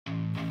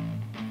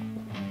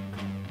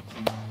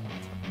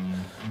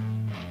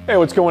Hey,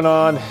 what's going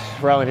on?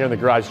 Rylan here in the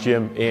garage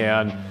gym,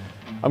 and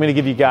I'm going to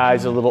give you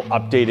guys a little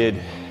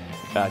updated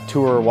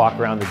tour walk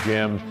around the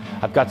gym.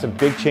 I've got some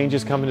big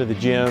changes coming to the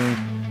gym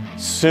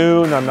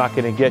soon. I'm not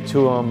going to get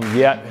to them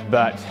yet,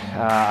 but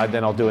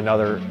then I'll do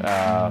another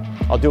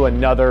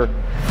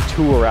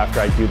tour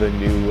after I do the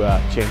new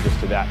changes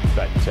to that.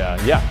 But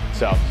yeah,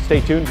 so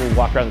stay tuned. We'll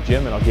walk around the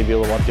gym, and I'll give you a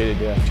little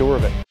updated tour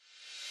of it.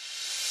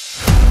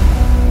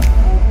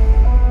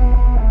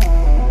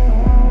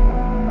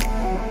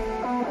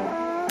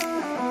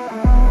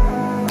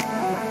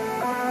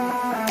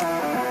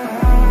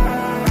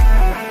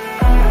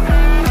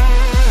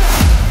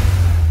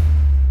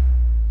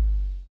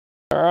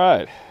 All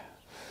right,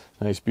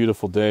 nice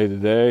beautiful day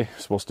today.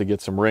 Supposed to get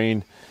some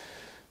rain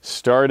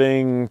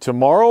starting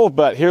tomorrow,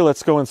 but here,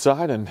 let's go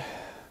inside and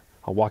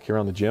I'll walk you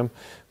around the gym,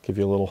 give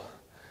you a little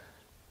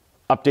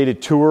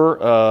updated tour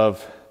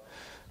of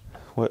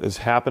what is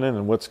happening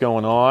and what's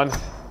going on.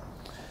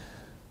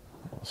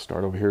 I'll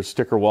start over here.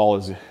 Sticker wall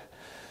is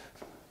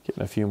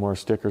getting a few more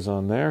stickers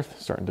on there,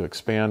 starting to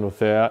expand with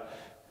that.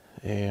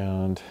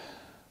 And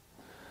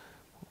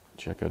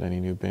check out any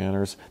new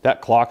banners.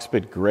 That clock's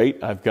been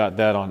great. I've got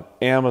that on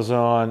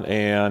Amazon,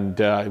 and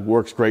it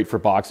works great for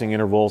boxing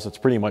intervals. It's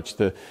pretty much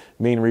the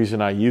main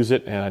reason I use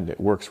it, and it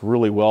works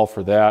really well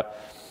for that.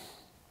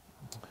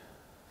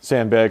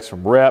 Sandbags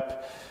from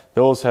Rep.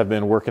 Those have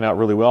been working out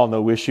really well,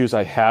 no issues.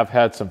 I have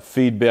had some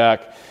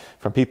feedback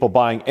from people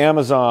buying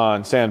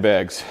Amazon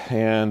sandbags,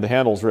 and the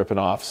handle's ripping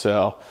off,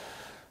 so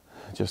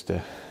just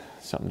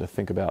something to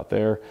think about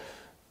there.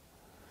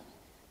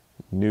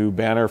 New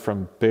banner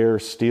from Bear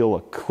Steel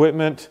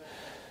Equipment.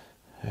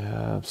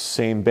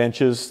 Same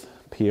benches,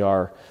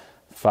 PR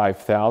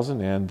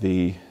 5000 and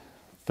the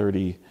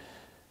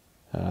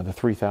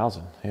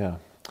 3000. Yeah.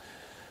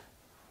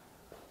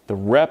 The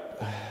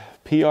Rep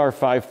PR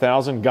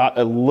 5000 got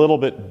a little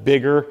bit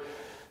bigger.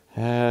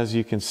 As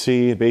you can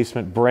see,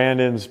 Basement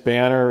Brandon's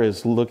banner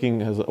is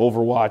looking as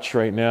Overwatch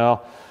right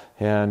now,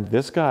 and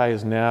this guy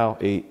is now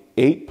a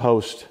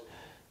 8-post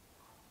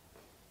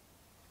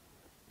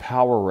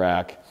power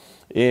rack.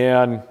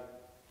 And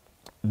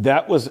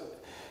that was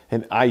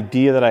an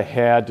idea that I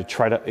had to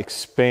try to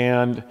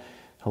expand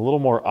a little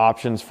more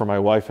options for my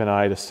wife and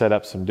I to set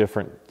up some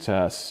different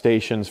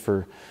stations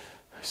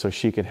so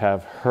she could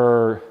have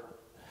her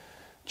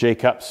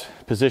J-cups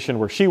positioned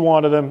where she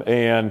wanted them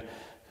and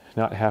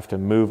not have to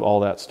move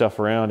all that stuff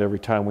around every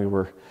time we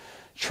were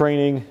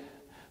training.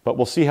 But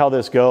we'll see how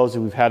this goes.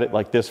 We've had it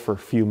like this for a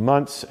few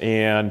months,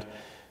 and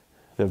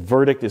the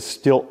verdict is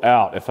still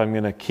out if I'm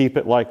going to keep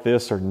it like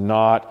this or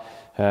not.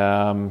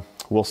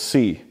 We'll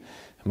see.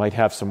 I might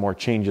have some more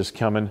changes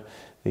coming.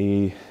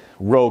 The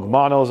Rogue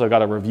Monos, I've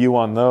got a review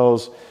on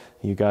those.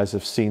 You guys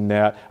have seen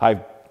that.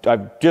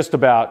 I've just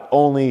about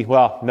only,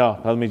 well, no,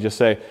 let me just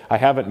say, I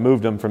haven't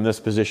moved them from this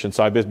position,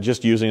 so I've been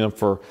just using them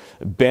for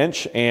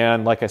bench,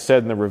 and like I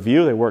said in the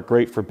review, they work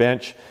great for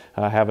bench.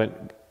 I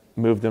haven't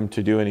moved them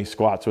to do any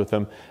squats with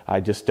them. I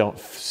just don't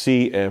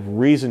see a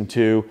reason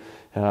to,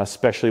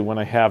 especially when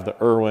I have the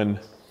Irwin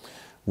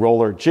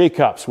roller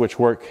J-cups, which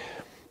work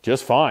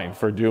just fine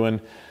for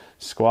doing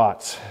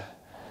squats.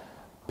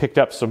 Picked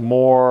up some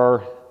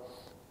more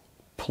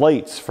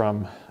plates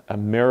from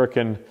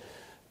American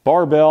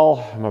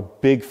Barbell. I'm a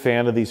big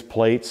fan of these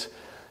plates,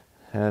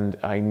 and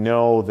I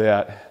know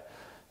that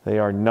they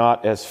are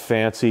not as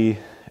fancy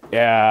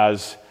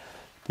as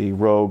the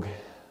Rogue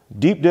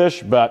Deep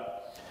Dish,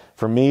 but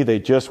for me, they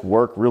just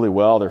work really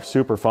well. They're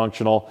super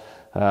functional.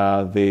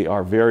 They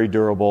are very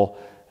durable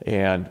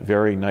and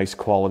very nice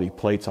quality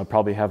plates. I'll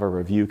probably have a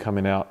review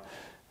coming out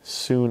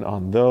soon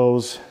on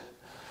those.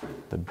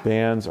 The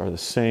bands are the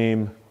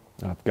same.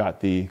 I've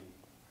got the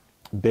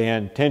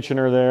band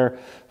tensioner there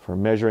for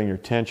measuring your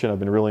tension. I've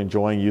been really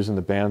enjoying using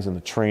the bands in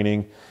the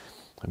training.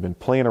 I've been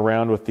playing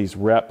around with these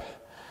Rep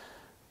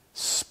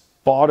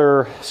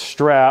spotter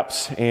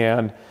straps,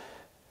 and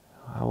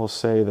I will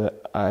say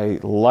that I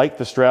like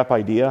the strap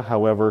idea.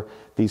 However,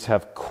 these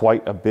have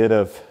quite a bit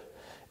of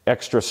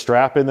extra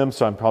strap in them,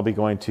 so I'm probably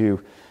going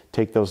to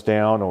take those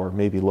down or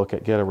maybe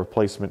get a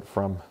replacement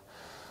from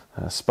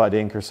Spud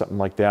Inc. or something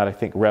like that. I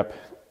think Rep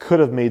could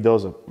have made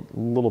those a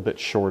little bit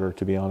shorter,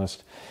 to be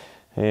honest.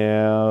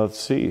 And let's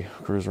see,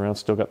 cruise around,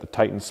 still got the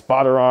Titan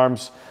spotter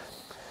arms.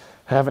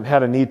 Haven't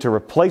had a need to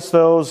replace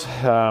those.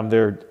 Oh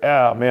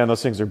man,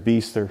 those things are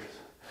beasts. They're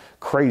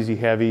crazy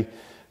heavy.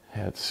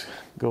 Let's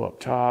go up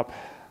top.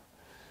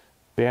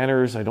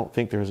 Banners, I don't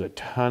think there's a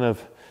ton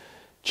of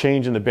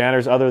change in the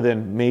banners other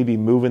than maybe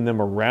moving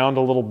them around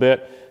a little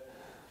bit.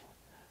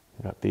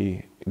 Got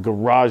the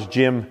Garage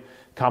Gym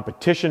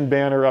competition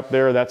banner up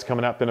there. That's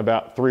coming up in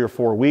about 3 or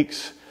 4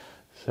 weeks.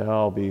 So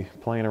I'll be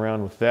playing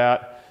around with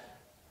that.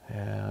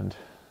 And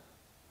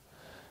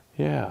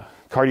yeah,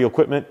 cardio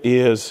equipment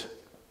is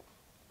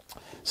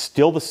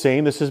still the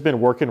same. This has been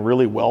working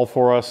really well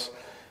for us.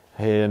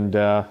 And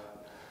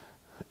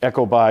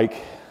Echo Bike,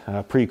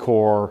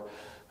 Precor,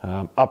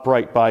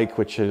 upright bike,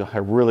 which I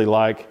really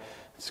like.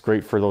 It's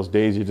great for those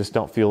days you just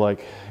don't feel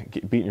like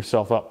beating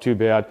yourself up too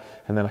bad.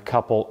 And then a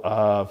couple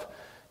of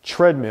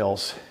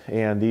treadmills,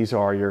 and these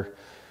are your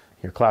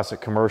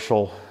classic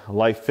commercial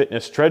Life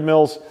Fitness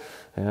treadmills.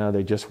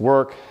 They just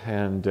work,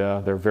 and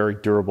they're very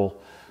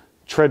durable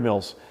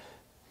treadmills.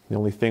 The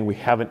only thing we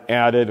haven't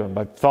added, or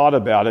I've thought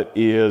about it,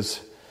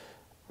 is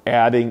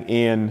adding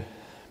in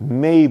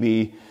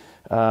maybe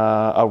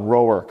a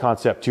rower,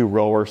 Concept 2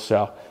 rower.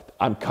 So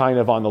I'm kind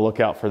of on the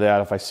lookout for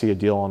that. If I see a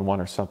deal on one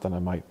or something, I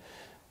might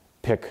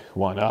pick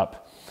one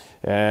up.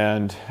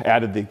 And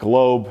added the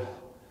Globe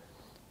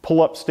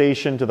pull-up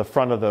station to the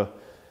front of the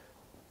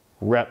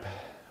Rep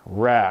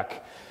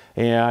rack.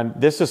 And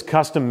this is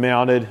custom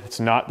mounted.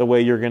 It's not the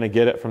way you're going to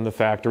get it from the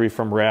factory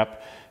from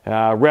Rep.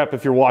 Rep,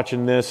 if you're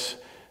watching this,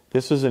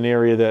 this is an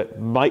area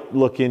that might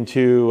look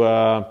into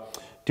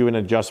do an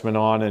adjustment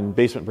on, and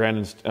Basement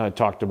Brandon's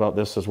talked about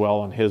this as well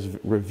on his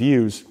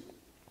reviews.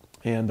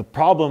 And the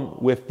problem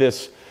with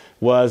this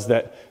was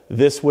that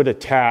this would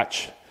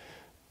attach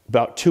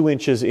about 2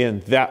 inches in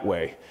that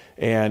way,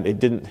 and it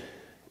didn't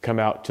come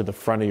out to the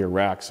front of your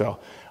rack. So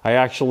I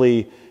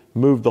actually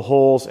moved the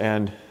holes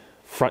and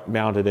front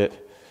mounted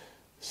it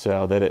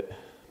so that it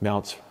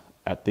mounts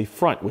at the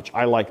front, which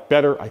I like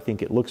better. I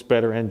think it looks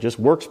better and just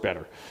works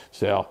better.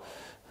 So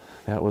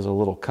that was a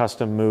little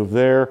custom move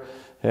there.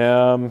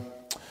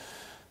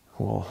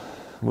 We'll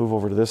move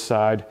over to this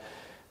side.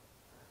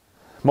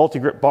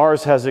 Multi-grip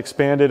bars has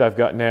expanded. I've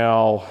got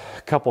now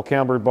a couple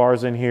cambered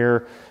bars in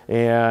here,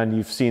 and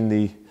you've seen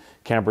the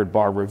cambered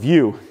bar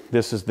review.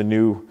 This is the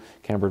new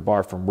cambered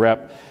bar from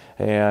Rep,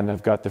 and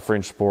I've got the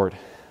Fringe Sport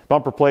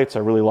bumper plates. I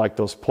really like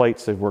those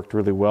plates. They've worked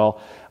really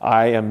well.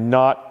 I am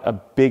not a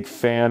big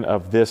fan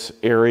of this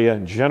area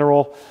in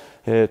general.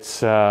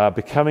 It's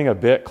becoming a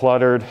bit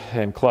cluttered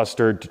and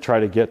clustered to try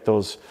to get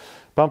those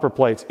bumper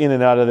plates in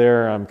and out of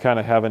there. I'm kind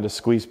of having to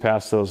squeeze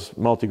past those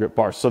multi-grip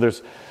bars. So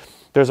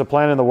there's a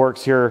plan in the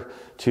works here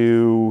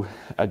to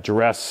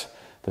address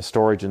the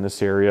storage in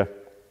this area.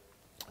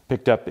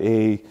 Picked up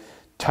a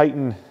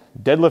Titan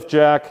deadlift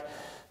jack.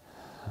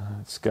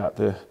 It's got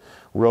the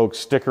Rogue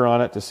sticker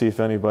on it to see if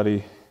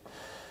anybody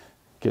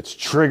gets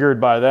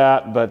triggered by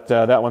that, but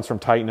that one's from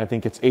Titan. I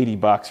think it's 80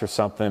 bucks or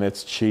something.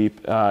 It's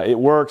cheap. It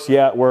works.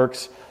 Yeah, it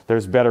works.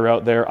 There's better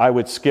out there. I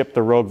would skip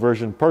the Rogue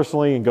version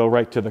personally and go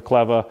right to the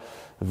Cleva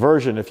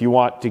version. If you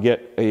want to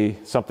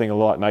get something a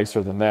lot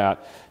nicer than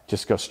that,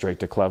 just go straight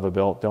to Cleva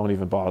built. Don't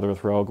even bother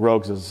with Rogue.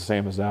 Rogue's is the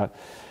same as that.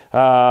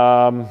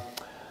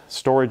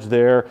 Storage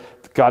there.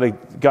 Got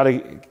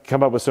to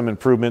come up with some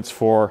improvements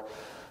for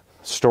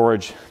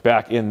storage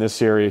back in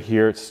this area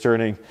here. It's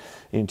turning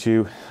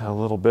into a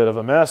little bit of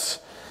a mess.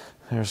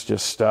 There's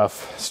just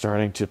stuff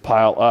starting to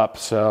pile up.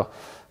 So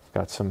I've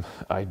got some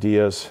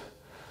ideas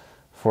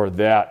for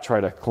that.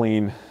 Try to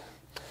clean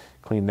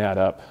that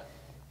up.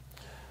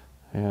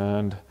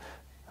 And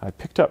I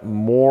picked up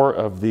more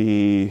of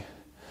the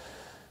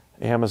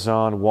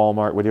Amazon,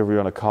 Walmart, whatever you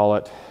want to call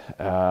it,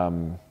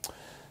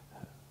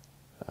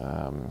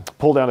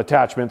 pull down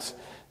attachments.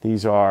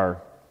 These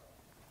are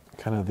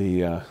kind of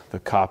the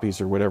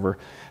copies or whatever,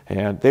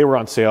 and they were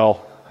on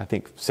sale. I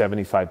think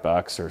 75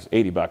 bucks or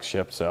 80 bucks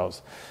shipped. So I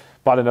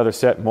bought another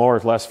set, more or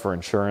less for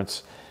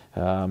insurance.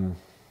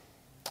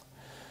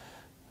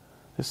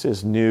 This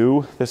is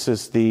new. This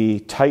is the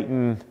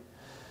Titan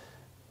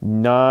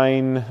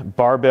 9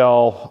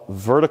 barbell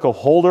vertical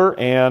holder,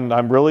 and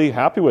I'm really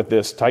happy with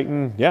this.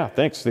 Titan, yeah,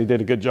 thanks. They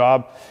did a good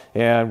job.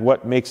 And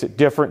what makes it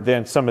different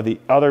than some of the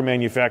other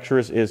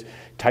manufacturers is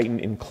Titan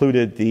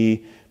included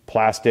the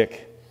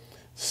plastic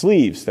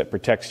sleeves that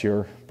protects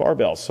your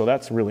barbells. So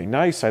that's really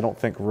nice. I don't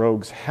think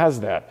Rogue's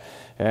has that.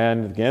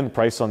 And again, the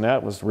price on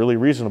that was really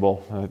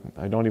reasonable.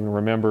 I don't even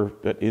remember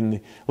that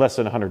in less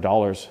than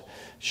 $100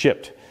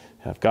 shipped.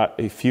 I've got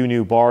a few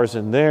new bars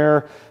in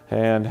there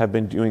and have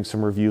been doing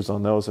some reviews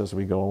on those as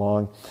we go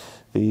along.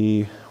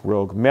 The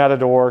Rogue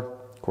Matador,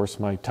 of course,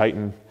 my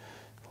Titan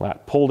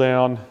lat pull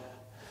down.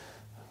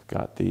 I've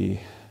got the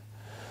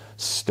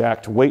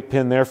stacked weight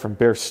pin there from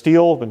Bear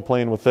Steel. Been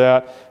playing with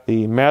that.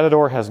 The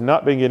Matador has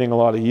not been getting a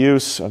lot of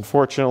use,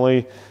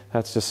 unfortunately.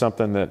 That's just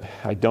something that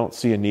I don't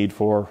see a need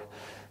for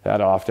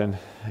that often.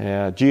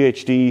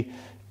 GHD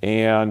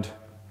and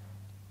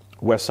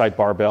Westside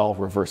Barbell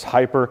Reverse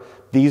Hyper.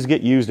 These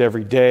get used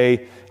every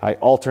day. I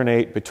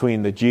alternate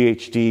between the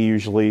GHD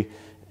usually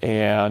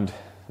and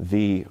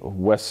the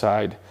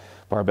Westside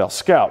Barbell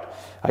Scout.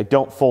 I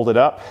don't fold it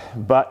up,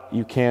 but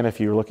you can if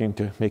you're looking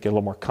to make it a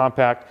little more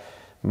compact.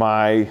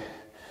 My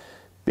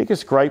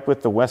biggest gripe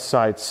with the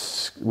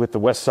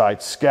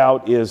Westside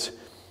Scout is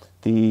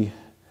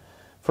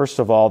first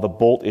of all, the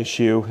bolt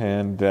issue,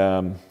 and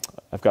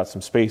I've got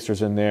some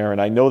spacers in there,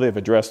 and I know they've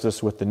addressed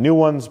this with the new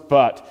ones,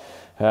 but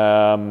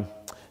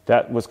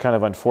that was kind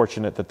of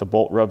unfortunate that the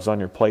bolt rubs on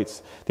your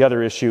plates. The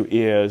other issue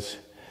is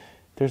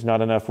there's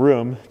not enough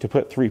room to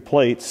put 3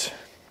 plates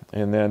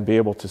and then be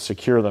able to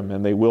secure them,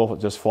 and they will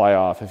just fly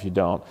off if you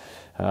don't.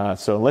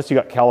 So unless you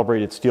got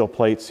calibrated steel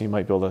plates, you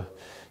might be able to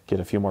get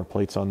a few more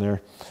plates on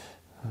there.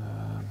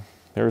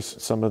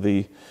 There's some of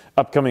the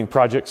upcoming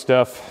project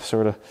stuff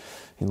sort of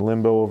in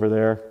limbo over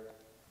there.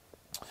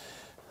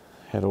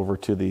 Head over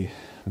to the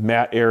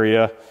mat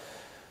area.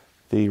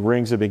 The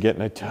rings have been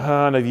getting a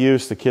ton of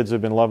use. The kids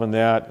have been loving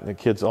that. The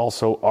kids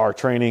also are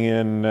training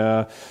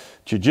in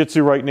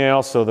jiu-jitsu right now,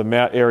 so the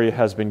mat area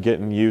has been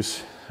getting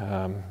used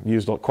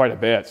quite a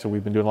bit. So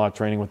we've been doing a lot of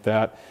training with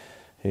that.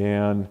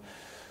 And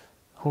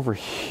over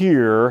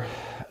here,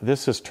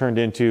 this has turned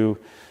into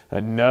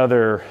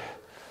another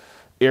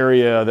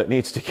area that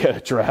needs to get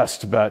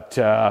addressed,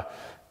 but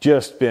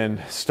just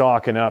been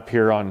stocking up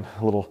here on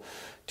a little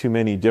too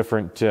many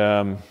different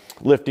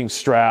lifting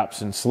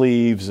straps and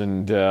sleeves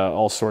and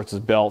all sorts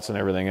of belts and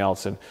everything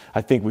else. And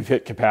I think we've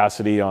hit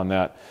capacity on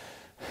that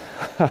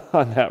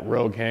on that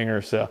Rogue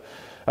hanger. So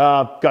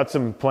got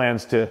some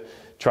plans to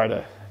try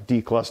to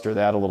decluster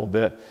that a little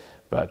bit.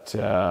 But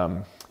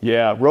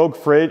yeah, Rogue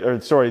fridge,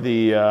 or sorry,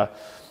 the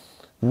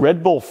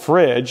Red Bull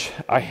fridge,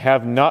 I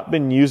have not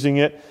been using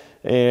it,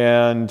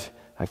 and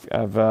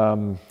I've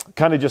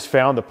kind of just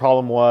found the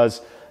problem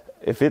was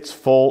if it's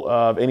full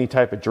of any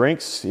type of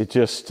drinks, it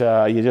just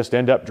you just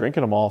end up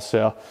drinking them all.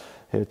 So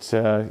it's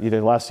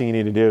the last thing you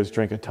need to do is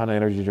drink a ton of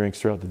energy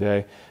drinks throughout the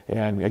day.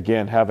 And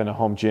again, having a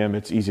home gym,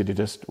 it's easy to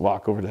just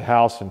walk over to the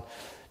house and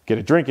get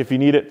a drink if you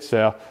need it.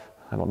 So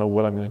I don't know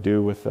what I'm going to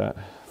do with that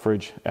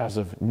fridge as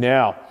of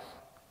now.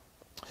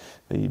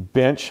 The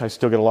bench, I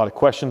still get a lot of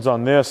questions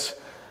on this.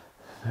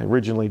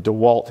 Originally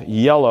DeWalt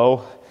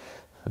yellow,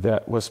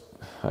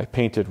 I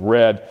painted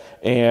red,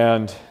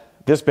 and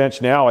this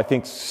bench now I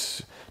think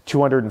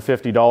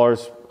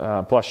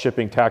 $250 plus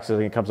shipping taxes. I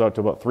think it comes out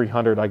to about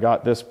 $300. I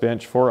got this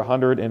bench for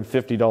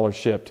 $150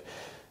 shipped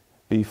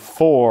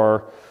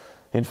before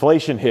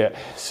inflation hit,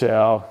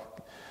 so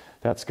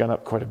that's gone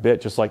up quite a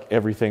bit, just like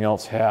everything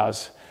else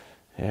has.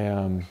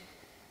 And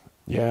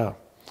yeah,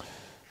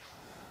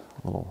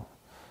 a little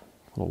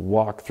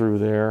walk through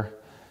there.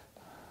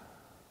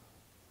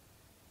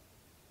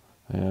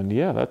 And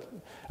yeah, that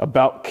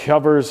about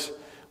covers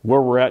where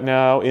we're at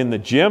now in the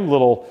gym.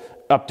 Little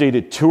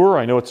updated tour.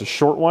 I know it's a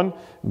short one,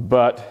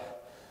 but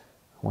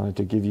I wanted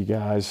to give you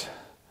guys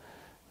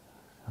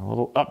a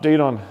little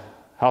update on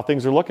how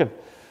things are looking.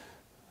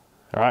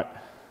 All right,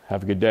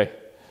 have a good day.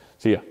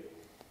 See ya.